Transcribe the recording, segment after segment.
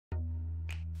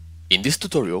In this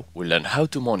tutorial, we'll learn how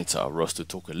to monitor a ROS to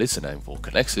token listener in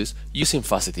Vulcanexus using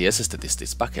Fast DDS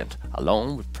Statistics Backend,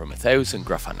 along with Prometheus and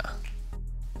Grafana.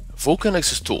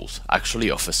 Vulcanexus tools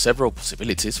actually offer several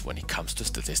possibilities when it comes to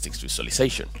statistics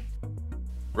visualization.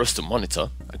 ROS to Monitor,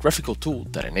 a graphical tool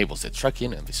that enables the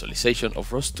tracking and visualization of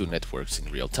ROS2 networks in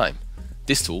real time.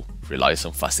 This tool relies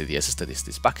on Fast DDS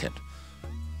Statistics Backend.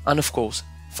 And of course,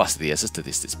 Fast DDS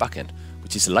Statistics Backend,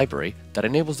 which is a library that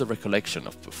enables the recollection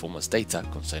of performance data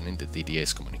concerning the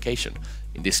DDS communication,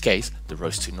 in this case, the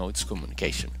ROS2 nodes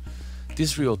communication.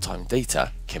 This real-time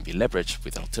data can be leveraged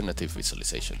with alternative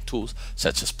visualization tools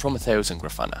such as Prometheus and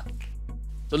Grafana.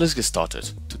 So let's get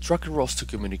started. To track a ROS2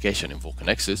 communication in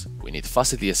Vulcanexus, we need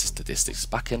Fast DDS Statistics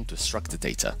Backend to extract the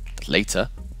data that later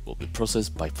will be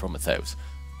processed by Prometheus.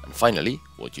 And finally,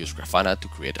 we'll use Grafana to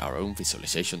create our own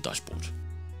visualization dashboard.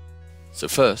 So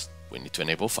first, we need to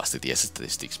enable Fast DDS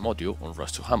Statistics module on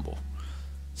ROS2 Humble.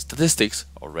 Statistics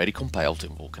are already compiled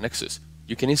in Vulcanexus.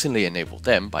 You can easily enable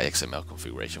them by XML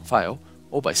configuration file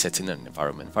or by setting an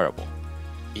environment variable.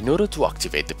 In order to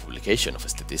activate the publication of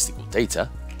statistical data,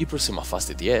 eProsima Fast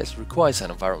DDS requires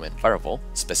an environment variable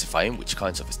specifying which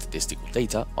kinds of statistical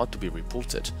data are to be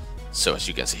reported. So as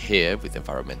you can see here with the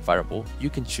environment variable, you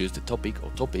can choose the topic or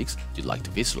topics you'd like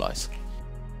to visualize.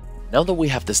 Now that we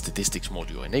have the statistics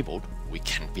module enabled, we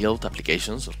can build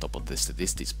applications on top of the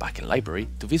statistics backend library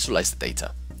to visualize the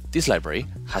data. This library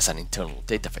has an internal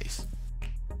database.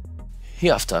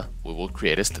 Hereafter, we will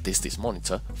create a statistics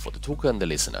monitor for the talker and the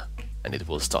listener, and it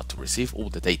will start to receive all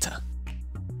the data.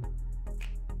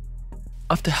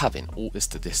 After having all the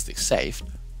statistics saved,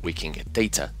 we can get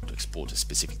data to export the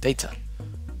specific data.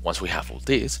 Once we have all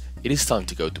this, it is time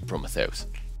to go to Prometheus.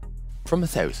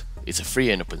 Prometheus is a free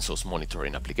and open source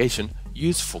monitoring application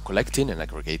used for collecting and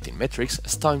aggregating metrics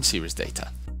as time series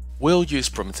data. We'll use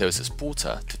Prometheus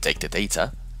exporter to take the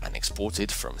data and export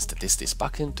it from Statistics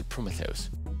Backend to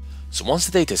Prometheus. So once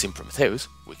the data is in Prometheus,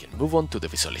 we can move on to the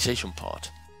visualization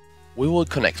part. We will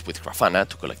connect with Grafana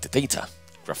to collect the data.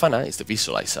 Grafana is the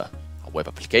visualizer, a web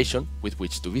application with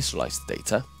which to visualize the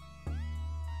data.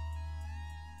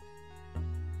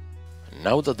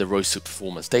 Now that the ROS2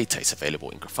 performance data is available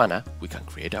in Grafana, we can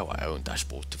create our own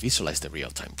dashboard to visualize the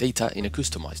real-time data in a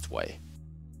customized way.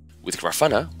 With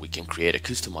Grafana, we can create a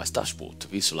customized dashboard to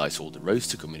visualize all the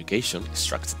ROS2 communication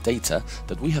extracted data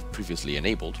that we have previously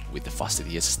enabled with the Fast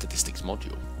DDS Statistics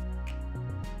module.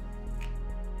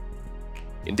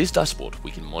 In this dashboard, we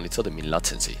can monitor the mean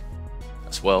latency,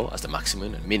 as well as the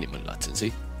maximum and minimum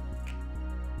latency.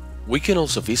 We can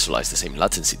also visualize the same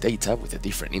latency data with a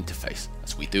different interface,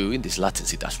 as we do in this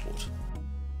latency dashboard.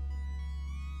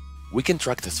 We can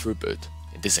track the throughput.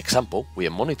 In this example, we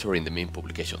are monitoring the mean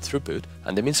publication throughput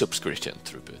and the mean subscription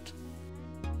throughput.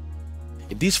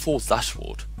 In this fourth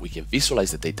dashboard, we can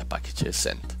visualize the data packages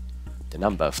sent, the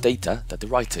number of data that the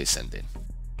writer is sending.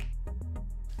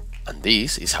 And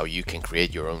this is how you can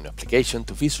create your own application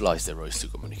to visualize the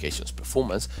ROS2 communications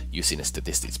performance using a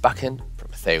Statistics Backend,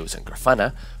 Prometheus and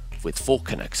Grafana with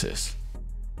Vulcanexus.